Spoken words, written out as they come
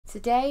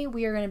Today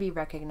we are going to be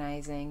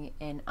recognizing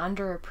an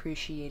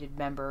underappreciated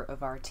member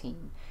of our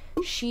team.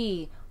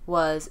 She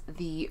was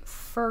the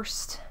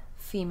first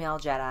female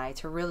Jedi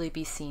to really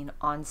be seen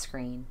on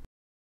screen.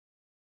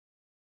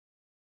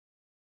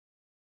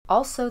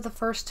 Also the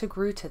first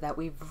Togruta that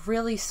we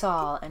really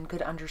saw and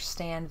could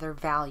understand their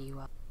value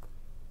of.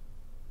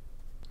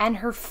 And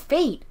her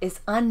fate is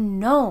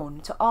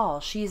unknown to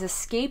all. She has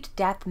escaped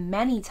death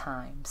many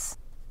times.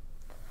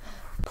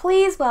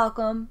 Please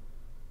welcome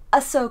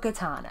Ahsoka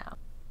Tano.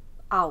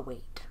 I'll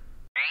wait.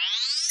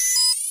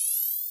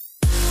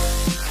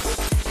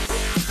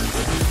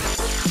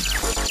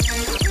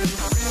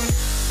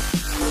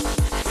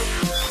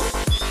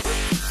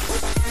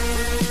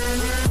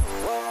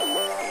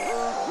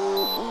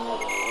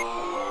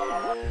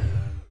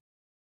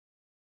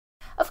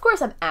 Of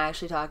course, I'm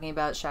actually talking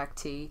about Shaak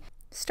Ti.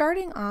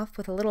 Starting off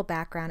with a little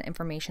background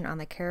information on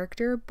the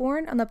character,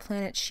 born on the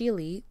planet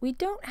Sheely, we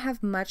don't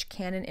have much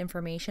canon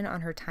information on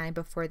her time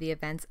before the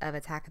events of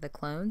Attack of the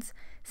Clones.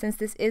 Since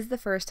this is the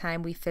first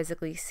time we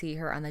physically see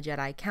her on the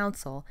Jedi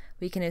Council,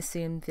 we can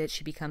assume that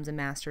she becomes a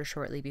master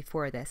shortly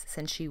before this,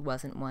 since she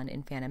wasn't one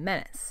in Phantom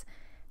Menace.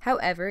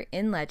 However,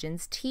 in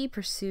Legends, Ti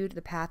pursued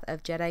the path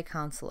of Jedi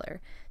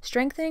Counselor,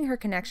 strengthening her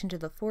connection to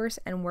the Force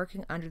and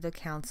working under the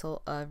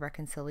Council of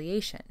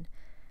Reconciliation.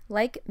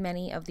 Like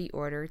many of the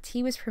Order,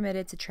 Ti was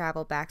permitted to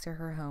travel back to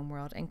her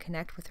homeworld and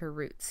connect with her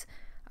roots.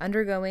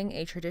 Undergoing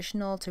a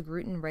traditional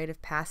Togrutan rite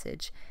of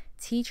passage,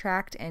 Ti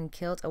tracked and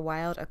killed a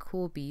wild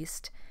Akul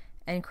beast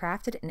and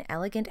crafted an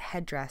elegant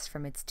headdress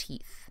from its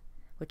teeth,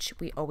 which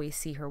we always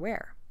see her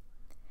wear.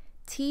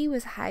 Ti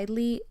was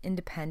highly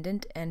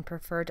independent and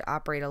preferred to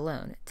operate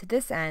alone. To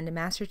this end,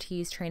 Master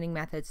Ti's training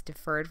methods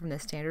differed from the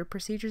standard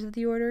procedures of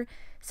the Order,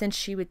 since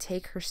she would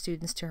take her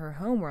students to her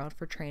homeworld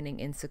for training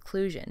in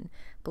seclusion,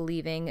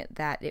 believing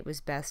that it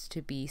was best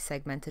to be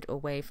segmented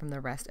away from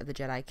the rest of the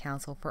Jedi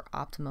Council for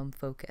optimum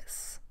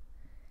focus.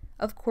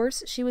 Of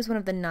course, she was one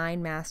of the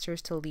 9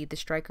 masters to lead the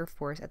Striker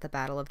Force at the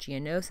Battle of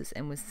Geonosis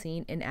and was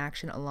seen in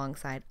action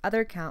alongside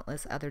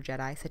countless other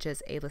Jedi such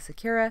as Aayla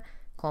Secura,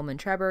 Coleman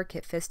Trebor,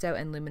 Kit Fisto,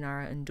 and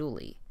Luminara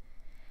Unduli.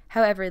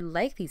 However,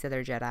 like these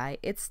other Jedi,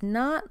 it's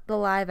not the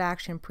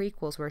live-action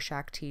prequels where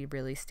Shaak Ti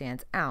really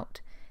stands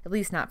out, at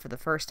least not for the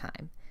first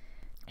time.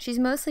 She's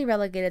mostly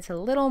relegated to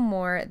little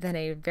more than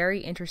a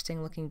very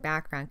interesting-looking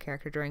background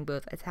character during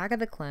both Attack of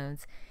the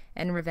Clones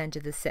and Revenge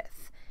of the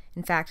Sith.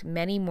 In fact,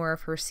 many more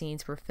of her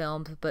scenes were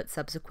filmed but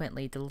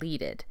subsequently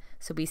deleted,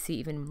 so we see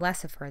even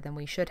less of her than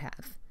we should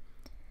have.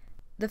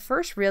 The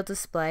first real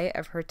display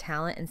of her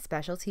talent and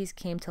specialties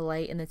came to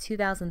light in the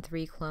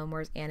 2003 Clone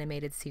Wars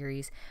animated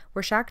series,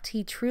 where Shaak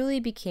Ti truly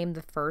became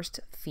the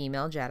first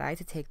female Jedi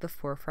to take the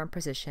forefront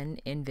position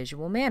in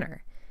visual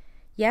manner.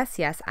 Yes,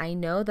 I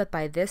know that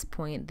by this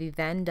point the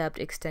then-dubbed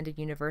Extended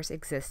Universe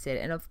existed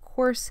and of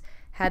course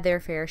had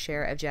their fair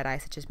share of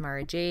Jedi such as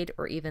Mara Jade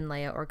or even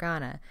Leia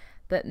Organa,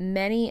 but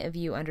many of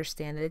you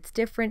understand that it's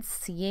different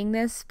seeing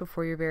this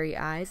before your very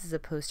eyes as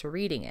opposed to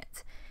reading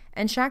it.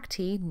 And Shaak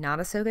Ti, not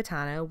Ahsoka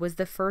Tano, was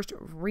the first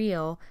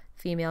real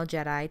female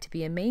Jedi to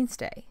be a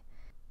mainstay.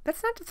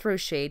 That's not to throw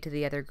shade to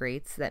the other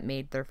greats that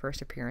made their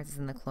first appearances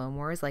in the Clone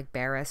Wars, like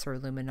Barriss or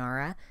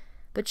Luminara,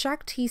 but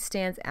Shaak Ti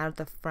stands out at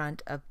the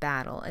front of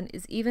battle and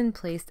is even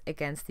placed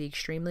against the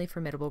extremely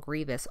formidable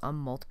Grievous on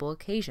multiple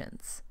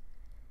occasions.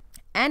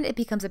 And it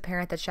becomes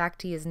apparent that Shaak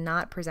Ti is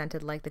not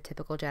presented like the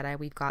typical Jedi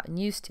we've gotten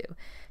used to.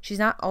 She's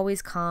not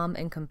always calm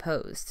and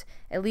composed,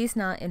 at least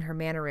not in her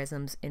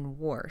mannerisms in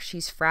war.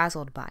 She's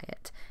frazzled by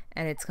it,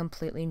 and it's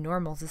completely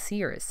normal to see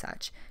her as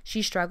such.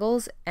 She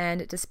struggles,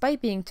 and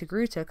despite being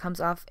Togruta,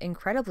 comes off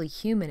incredibly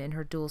human in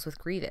her duels with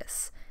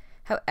Grievous.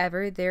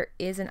 However, there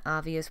is an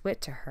obvious wit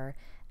to her,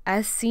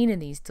 as seen in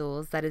these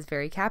duels, that is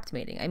very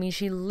captivating. I mean,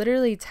 she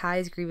literally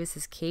ties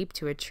Grievous's cape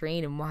to a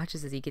train and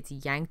watches as he gets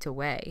yanked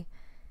away.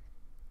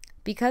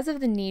 Because of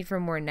the need for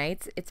more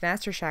knights, it's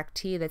Master Shaak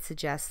Ti that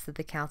suggests that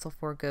the Council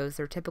forgoes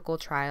their typical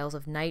trials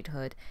of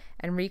knighthood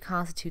and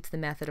reconstitutes the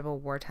method of a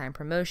wartime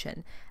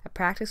promotion, a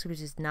practice which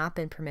has not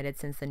been permitted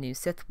since the new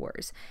Sith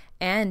Wars.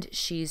 And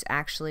she's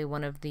actually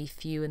one of the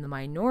few in the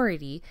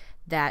minority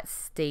that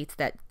states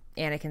that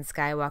Anakin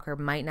Skywalker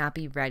might not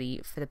be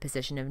ready for the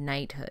position of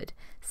knighthood,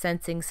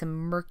 sensing some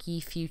murky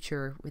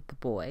future with the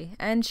boy,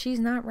 and she's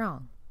not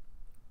wrong.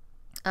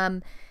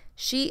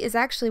 She is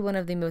actually one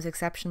of the most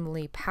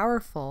exceptionally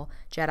powerful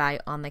Jedi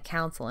on the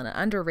Council, and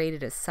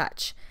underrated as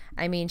such.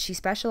 I mean, she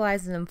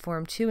specializes in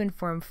Form 2 and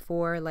Form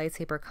 4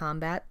 lightsaber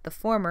combat, the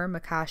former,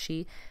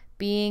 Makashi,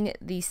 being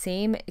the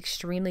same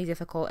extremely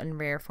difficult and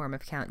rare form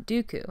of Count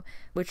Dooku,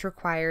 which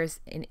requires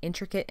an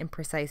intricate and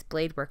precise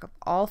blade work of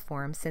all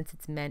forms since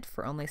it's meant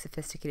for only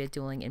sophisticated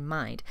dueling in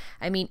mind.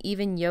 I mean,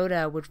 even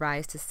Yoda would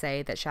rise to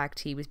say that Shaak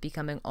Ti was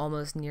becoming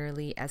almost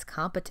nearly as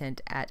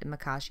competent at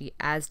Makashi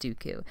as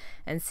Dooku,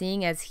 and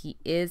seeing as he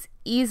is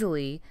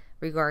easily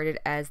regarded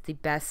as the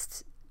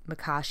best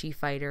Makashi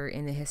fighter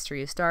in the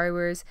history of Star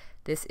Wars,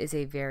 this is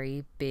a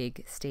very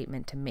big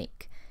statement to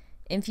make.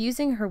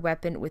 Infusing her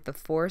weapon with the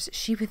Force,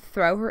 she would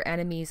throw her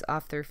enemies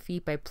off their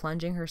feet by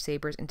plunging her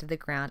sabers into the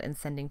ground and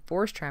sending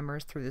Force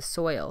tremors through the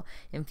soil,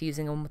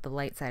 infusing them with the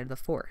light side of the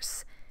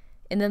Force.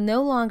 In the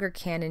no longer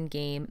canon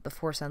game The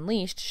Force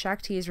Unleashed,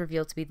 Shaak Ti is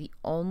revealed to be the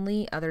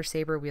only other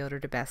saber wielder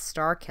to best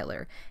Star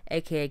Killer,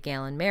 aka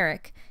Galen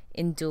Marek,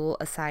 in duel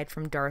aside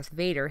from Darth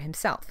Vader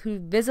himself, who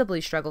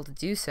visibly struggled to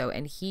do so,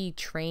 and he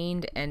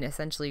trained and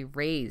essentially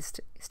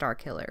raised Star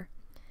Killer.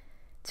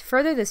 To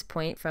further this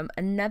point from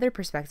another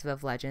perspective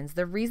of Legends,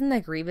 the reason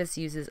that Grievous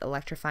uses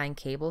electrifying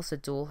cables to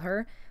duel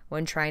her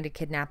when trying to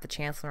kidnap the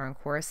Chancellor on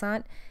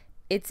Coruscant,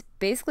 it's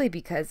basically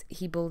because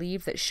he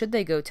believed that should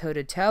they go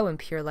toe-to-toe in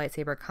pure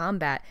lightsaber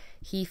combat,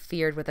 he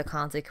feared what the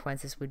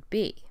consequences would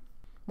be.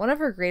 One of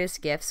her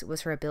greatest gifts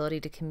was her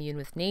ability to commune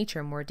with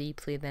nature more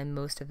deeply than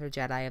most of the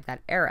Jedi of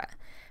that era,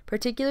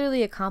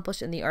 particularly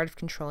accomplished in the art of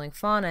controlling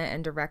fauna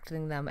and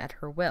directing them at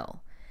her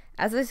will.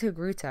 As a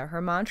Togruta,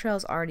 her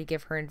Montrails already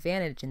give her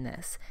advantage in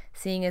this,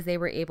 seeing as they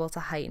were able to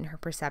heighten her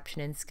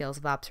perception and skills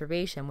of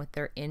observation with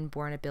their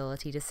inborn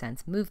ability to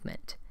sense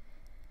movement.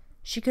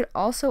 She could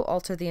also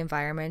alter the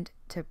environment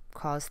to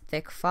cause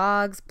thick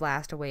fogs,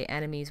 blast away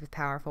enemies with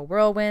powerful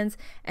whirlwinds,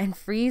 and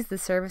freeze the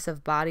surface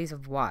of bodies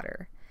of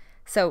water.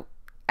 So,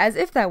 as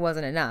if that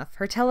wasn't enough,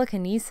 her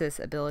telekinesis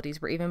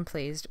abilities were even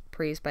praised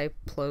by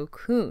Plo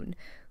Koon,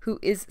 who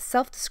is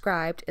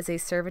self-described as a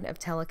servant of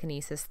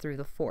telekinesis through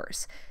the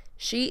Force.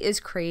 She is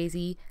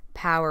crazy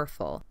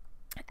powerful.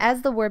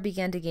 As the war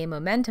began to gain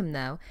momentum,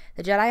 though,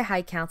 the Jedi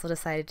High Council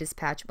decided to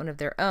dispatch one of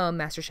their own,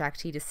 Master Shaak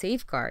Ti, to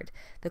safeguard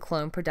the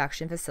clone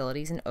production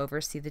facilities and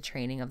oversee the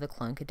training of the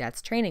clone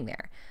cadets training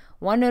there.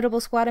 One notable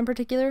squad in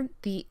particular,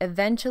 the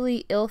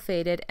eventually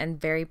ill-fated and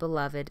very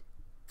beloved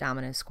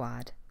Domino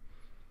Squad.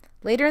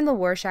 Later in the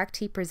war, Shaak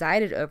Ti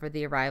presided over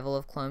the arrival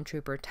of clone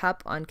trooper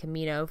Tup on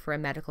Kamino for a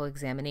medical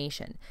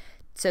examination.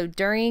 So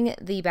during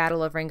the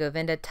Battle of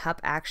Ringovinda,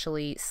 Tup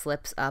actually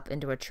slips up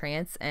into a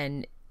trance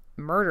and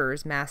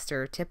murders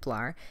Master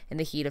Tiplar in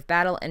the heat of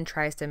battle and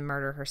tries to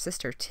murder her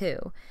sister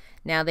too.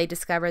 Now they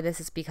discover this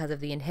is because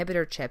of the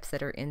inhibitor chips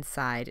that are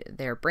inside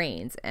their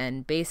brains,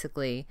 and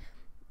basically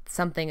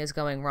something is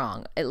going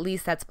wrong. At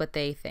least that's what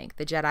they think.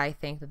 The Jedi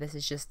think that this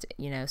is just,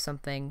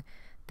 something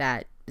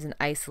that is an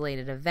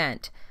isolated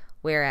event,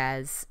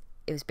 whereas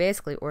it was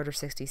basically Order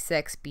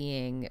 66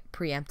 being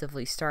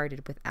preemptively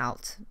started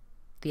without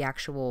the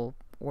actual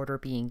order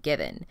being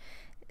given.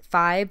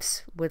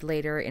 Phibes would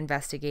later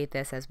investigate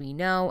this, as we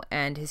know,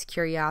 and his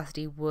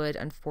curiosity would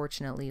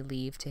unfortunately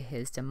lead to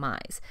his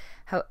demise.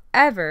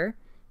 However,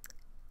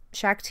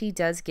 Shaak Ti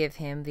does give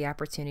him the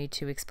opportunity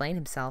to explain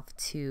himself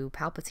to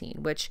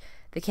Palpatine, which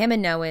the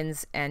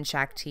Kaminoans and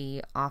Shaak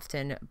Ti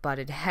often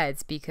butted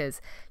heads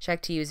because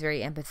Shaak Ti was very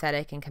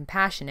empathetic and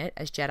compassionate,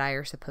 as Jedi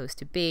are supposed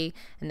to be,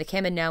 and the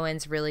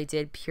Kaminoans really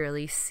did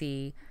purely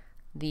see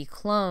the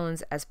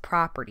clones as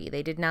property.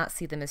 They did not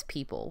see them as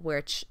people,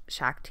 which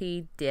Shaak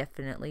Ti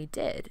definitely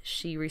did.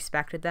 She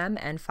respected them,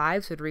 and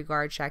Phibes would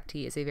regard Shaak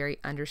Ti as a very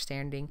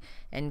understanding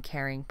and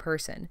caring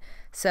person.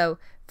 So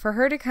for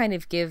her to kind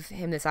of give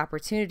him this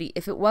opportunity,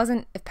 if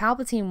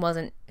Palpatine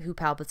wasn't who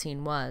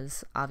Palpatine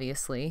was,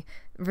 obviously,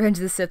 Revenge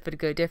of the Sith would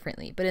go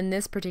differently. But in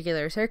this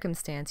particular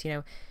circumstance,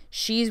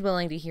 she's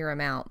willing to hear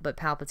him out, but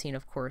Palpatine,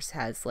 of course,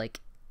 has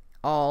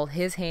all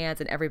his hands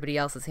and everybody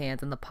else's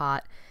hands in the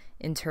pot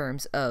in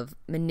terms of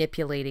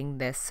manipulating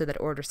this so that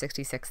Order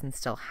 66 can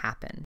still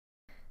happen.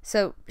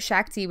 So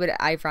Shaak Ti would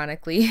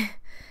ironically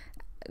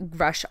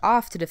rush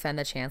off to defend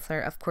the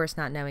Chancellor, of course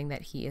not knowing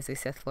that he is a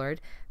Sith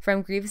Lord,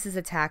 from Grievous's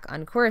attack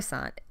on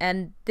Coruscant,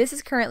 and this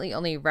is currently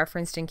only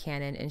referenced in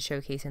canon and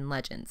showcased in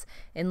Legends.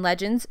 In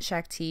Legends,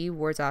 Shaak Ti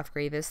wards off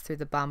Grievous through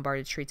the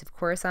bombarded streets of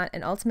Coruscant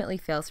and ultimately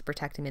fails to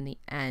protect him in the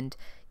end,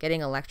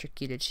 getting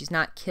electrocuted. She's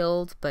not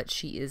killed, but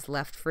she is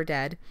left for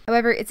dead.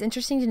 However, it's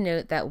interesting to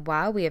note that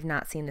while we have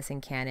not seen this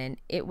in canon,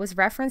 it was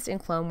referenced in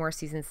Clone Wars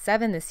Season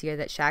 7 this year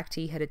that Shaak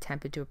Ti had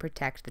attempted to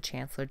protect the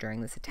Chancellor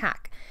during this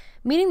attack.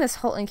 Meaning this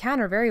whole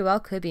encounter very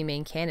well could be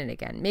main canon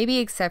again, maybe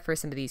except for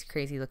some of these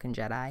crazy looking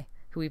Jedi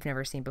who we've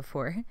never seen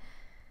before.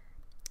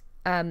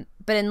 But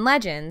in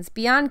Legends,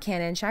 beyond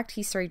canon, Shaak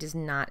Ti's story does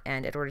not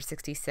end at Order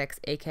 66,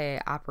 aka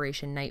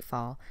Operation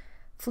Nightfall.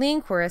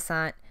 Fleeing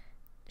Coruscant,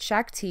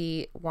 Shaak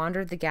Ti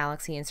wandered the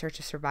galaxy in search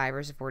of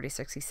survivors of Order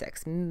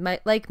 66.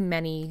 Like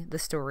many, the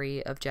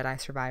story of Jedi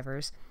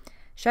survivors,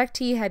 Shaak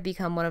Ti had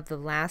become one of the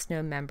last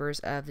known members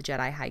of the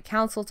Jedi High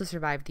Council to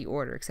survive the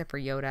Order, except for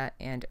Yoda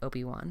and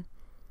Obi-Wan.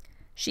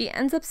 She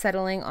ends up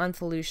settling on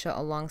Felucia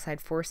alongside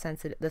the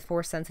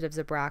Force-sensitive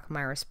Zabrak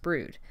Myris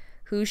Brood,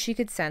 who she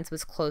could sense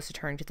was close to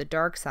turning to the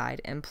dark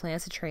side, and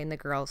plans to train the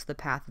girl to the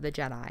path of the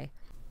Jedi.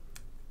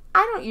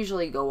 I don't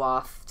usually go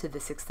off to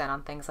this extent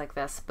on things like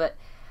this, but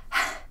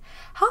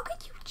how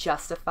could you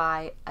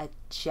justify a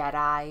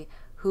Jedi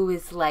who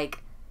is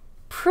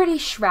pretty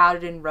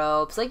shrouded in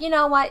robes? You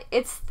know what?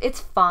 It's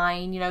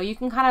fine. You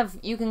can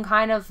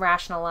kind of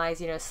rationalize,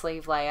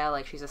 slave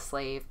Leia, she's a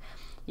slave.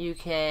 You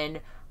can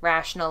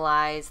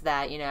rationalize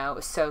that,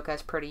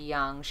 Ahsoka's pretty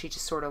young. She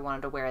just sort of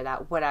wanted to wear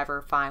that.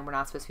 Whatever, fine. We're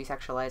not supposed to be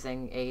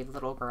sexualizing a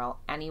little girl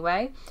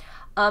anyway.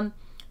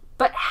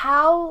 But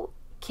how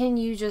can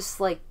you just,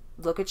 like,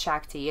 look at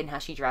Shaak Ti and how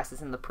she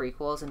dresses in the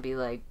prequels and be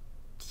like,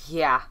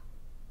 yeah,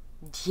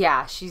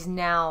 she's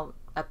now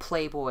a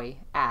Playboy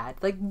ad.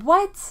 Like,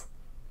 what?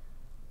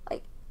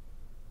 Like,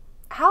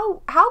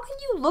 how can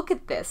you look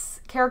at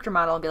this character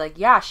model and be like,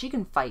 yeah, she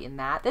can fight in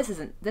that. This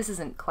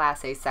isn't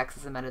class A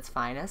sexism at its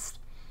finest.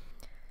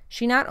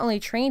 She not only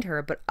trained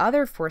her, but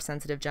other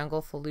Force-sensitive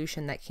jungle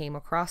Felucian that came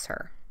across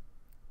her,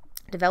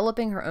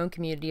 developing her own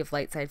community of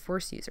light side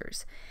Force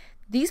users.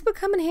 These would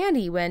come in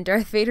handy when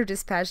Darth Vader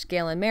dispatched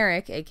Galen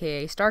Marek,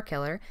 aka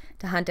Starkiller,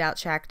 to hunt out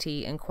Shaak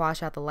Ti and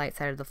quash out the light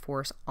side of the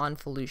Force on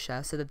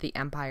Felucia so that the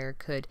Empire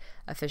could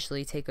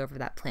officially take over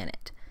that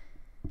planet.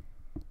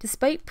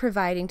 Despite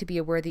proving to be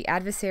a worthy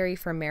adversary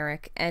for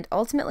Marek and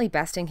ultimately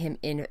besting him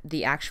in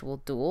the actual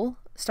duel,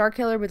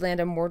 Starkiller would land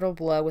a mortal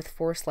blow with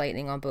Force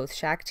lightning on both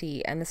Shaak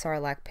Ti and the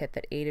Sarlacc pit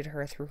that aided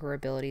her through her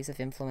abilities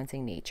of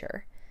influencing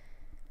nature.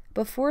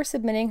 Before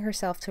submitting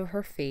herself to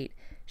her fate,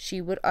 she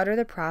would utter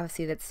the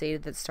prophecy that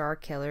stated that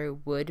Starkiller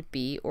would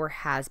be or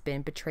has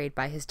been betrayed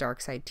by his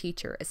dark side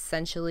teacher,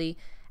 essentially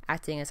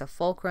acting as a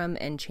fulcrum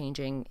and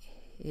changing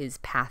his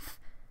path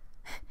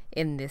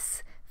in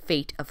this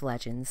fate of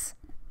legends.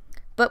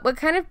 But what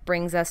kind of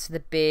brings us to the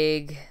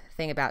big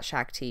thing about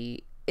Shaak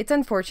Ti, it's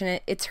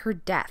unfortunate, it's her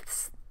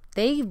deaths.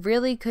 They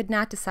really could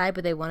not decide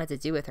what they wanted to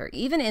do with her,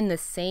 even in the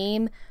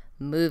same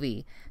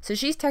movie. So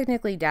she's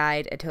technically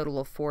died a total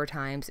of 4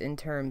 times in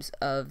terms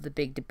of the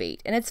big debate.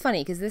 And it's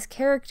funny because this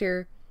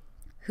character,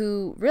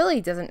 who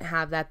really doesn't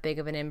have that big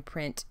of an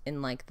imprint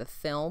in, like, the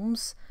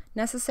films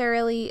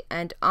necessarily,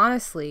 and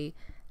honestly,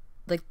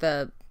 like,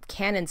 the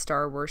canon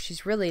Star Wars,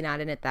 she's really not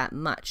in it that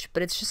much.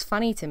 But it's just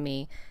funny to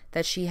me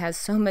that she has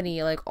so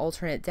many, like,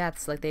 alternate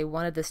deaths. Like, they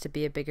wanted this to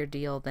be a bigger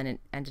deal than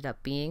it ended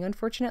up being,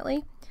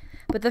 unfortunately.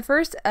 But the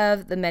first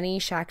of the many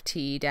Shaak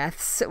Ti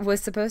deaths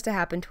was supposed to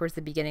happen towards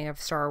the beginning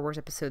of Star Wars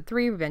Episode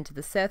 3, Revenge of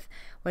the Sith,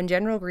 when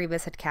General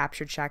Grievous had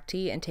captured Shaak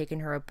Ti and taken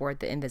her aboard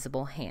the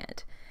Invisible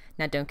Hand.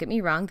 Now, don't get me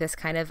wrong, this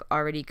kind of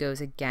already goes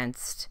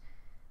against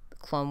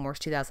Clone Wars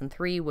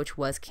 2003, which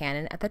was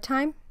canon at the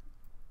time,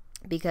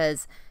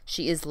 because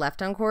she is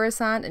left on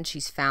Coruscant and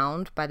she's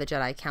found by the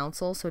Jedi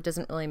Council, so it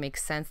doesn't really make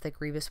sense that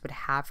Grievous would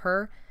have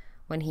her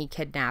when he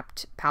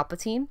kidnapped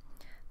Palpatine.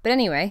 But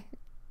anyway,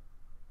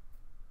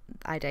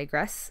 I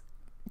digress.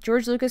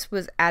 George Lucas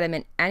was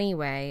adamant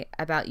anyway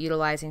about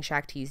utilizing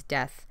Shaak Ti's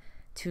death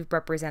to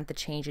represent the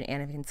change in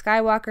Anakin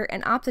Skywalker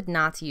and opted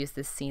not to use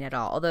this scene at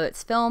all. Although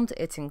it's filmed,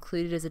 it's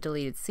included as a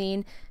deleted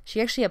scene.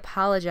 She actually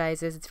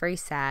apologizes, it's very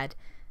sad,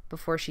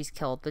 before she's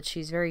killed, but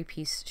she's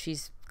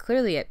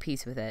clearly at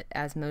peace with it,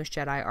 as most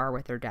Jedi are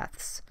with their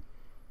deaths.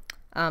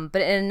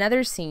 But in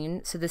another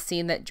scene, so the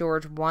scene that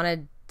George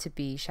wanted to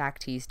be Shaak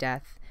Ti's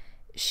death,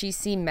 she's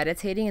seen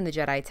meditating in the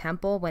Jedi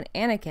Temple when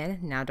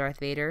Anakin, now Darth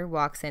Vader,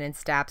 walks in and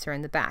stabs her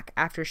in the back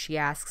after she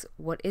asks,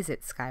 "What is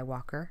it,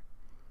 Skywalker?"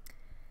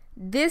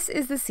 This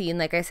is the scene,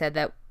 like I said,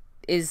 that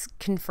is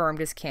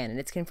confirmed as canon.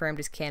 It's confirmed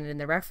as canon in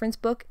the reference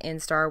book in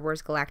Star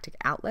Wars Galactic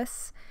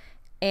Atlas,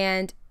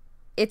 and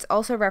it's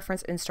also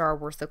referenced in Star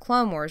Wars The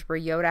Clone Wars, where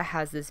Yoda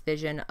has this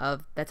vision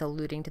that's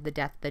alluding to the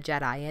death of the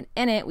Jedi, and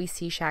in it we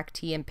see Shaak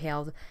Ti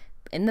impaled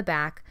in the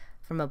back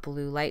from a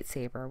blue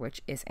lightsaber,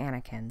 which is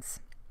Anakin's.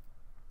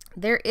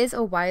 There is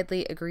a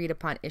widely agreed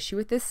upon issue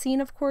with this scene,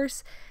 of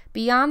course,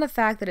 beyond the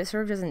fact that it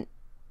sort of doesn't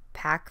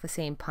pack the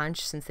same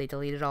punch since they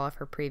deleted all of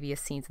her previous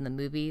scenes in the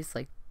movies,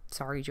 like,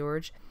 sorry,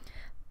 George.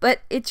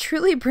 But it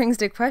truly brings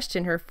to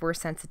question her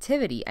Force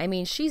sensitivity. I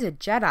mean, she's a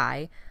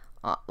Jedi,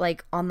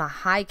 like, on the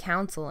High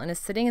Council, and is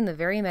sitting in the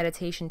very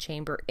meditation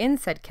chamber in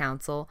said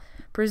council,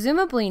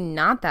 presumably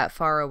not that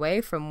far away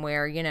from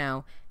where,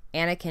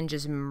 Anakin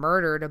just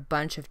murdered a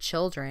bunch of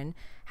children.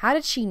 How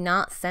did she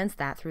not sense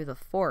that through the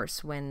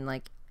Force when,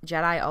 like,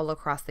 Jedi all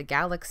across the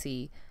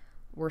galaxy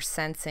were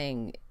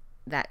sensing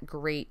that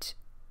great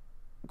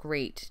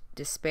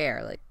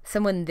despair? Like,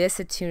 someone this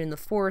attuned in the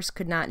Force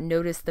could not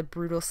notice the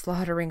brutal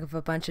slaughtering of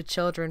a bunch of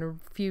children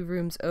a few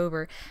rooms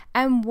over,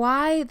 and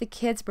why the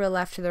kids were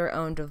left to their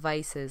own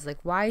devices. Like,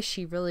 why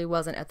she really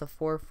wasn't at the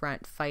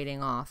forefront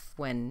fighting off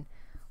when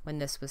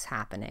this was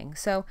happening.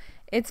 So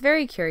it's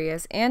very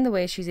curious, and the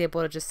way she's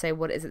able to just say,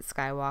 "What is it,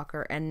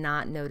 Skywalker?" and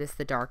not notice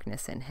the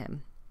darkness in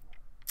him.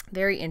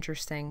 Very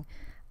interesting.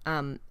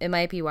 It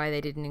might be why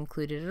they didn't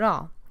include it at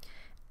all.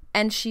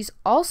 And she's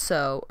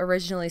also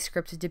originally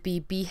scripted to be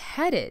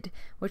beheaded,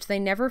 which they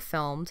never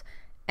filmed,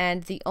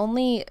 and the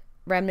only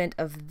remnant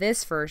of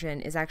this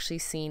version is actually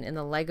seen in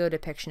the Lego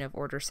depiction of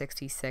Order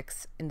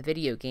 66 in the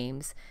video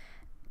games,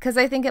 because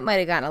I think it might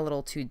have gotten a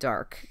little too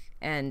dark,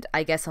 and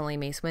I guess only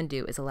Mace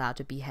Windu is allowed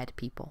to behead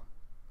people.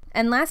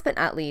 And last but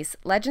not least,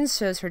 Legends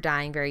shows her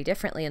dying very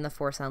differently in The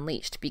Force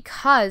Unleashed,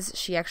 because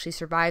she actually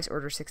survives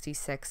Order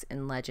 66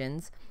 in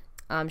Legends.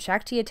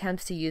 Shaak Ti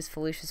attempts to use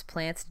Felucia's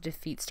plants to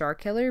defeat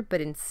Starkiller, but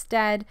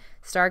instead,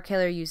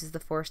 Starkiller uses the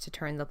Force to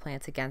turn the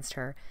plants against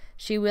her.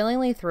 She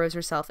willingly throws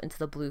herself into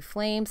the blue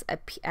flames,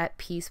 at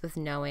peace with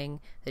knowing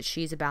that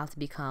she's about to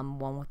become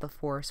one with the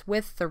Force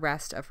with the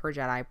rest of her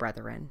Jedi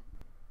brethren.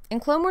 In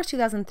Clone Wars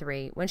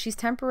 2003, when she's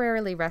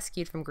temporarily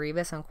rescued from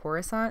Grievous on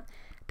Coruscant,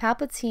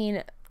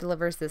 Palpatine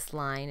delivers this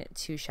line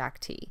to Shaak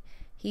Ti.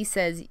 He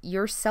says,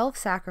 "Your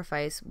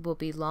self-sacrifice will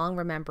be long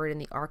remembered in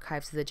the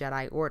archives of the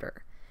Jedi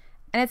Order."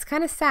 And it's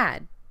kind of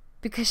sad,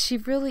 because she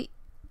really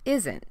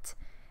isn't.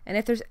 And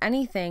if there's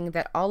anything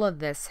that all of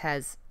this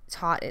has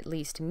taught, at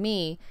least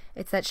me,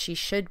 it's that she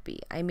should be.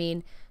 I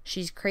mean,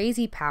 she's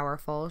crazy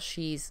powerful.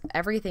 She's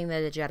everything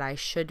that a Jedi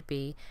should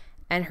be.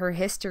 And her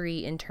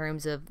history in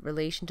terms of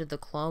relation to the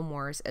Clone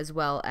Wars, as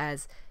well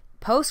as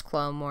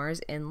post-Clone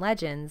Wars in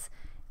Legends,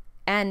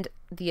 and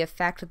the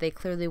effect that they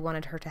clearly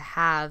wanted her to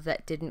have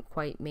that didn't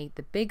quite make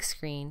the big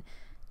screen,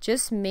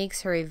 just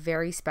makes her a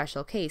very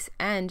special case.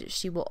 And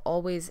she will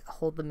always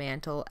hold the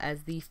mantle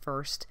as the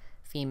first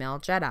female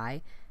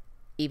Jedi,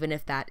 even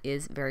if that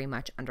is very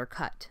much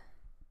undercut.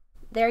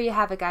 There you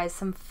have it, guys.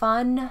 Some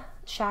fun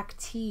Shaak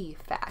Ti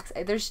facts.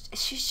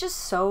 She's just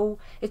so,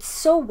 it's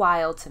so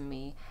wild to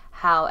me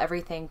how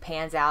everything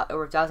pans out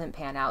or doesn't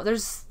pan out.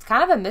 There's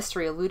kind of a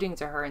mystery alluding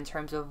to her in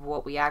terms of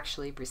what we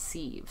actually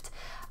received.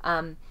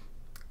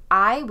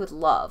 I would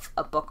love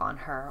a book on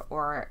her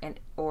or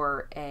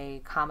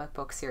a comic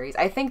book series.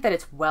 I think that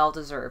it's well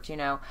deserved, you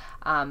know.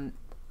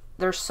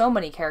 There's so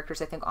many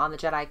characters, I think, on the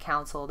Jedi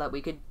Council that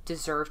we could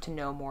deserve to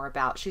know more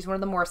about. She's one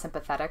of the more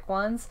sympathetic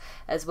ones,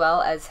 as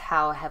well as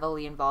how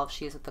heavily involved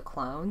she is with the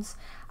clones.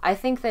 I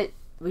think that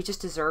we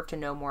just deserve to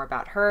know more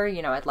about her.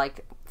 You know, I'd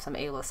like some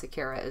Ayla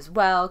Secura as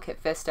well,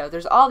 Kit Fisto.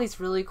 There's all these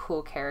really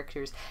cool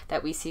characters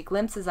that we see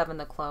glimpses of in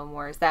the Clone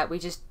Wars that we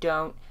just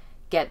don't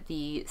get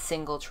the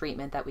single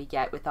treatment that we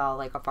get with all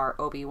like of our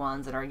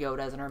Obi-Wans and our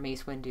Yodas and our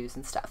Mace Windus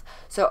and stuff.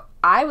 So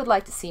I would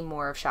like to see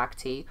more of Shaak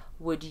Ti.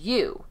 Would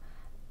you?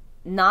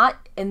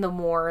 Not in the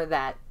more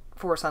that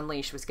Force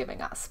Unleashed was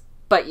giving us,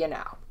 but you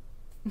know.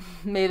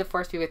 May the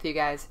Force be with you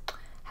guys.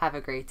 Have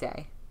a great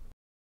day.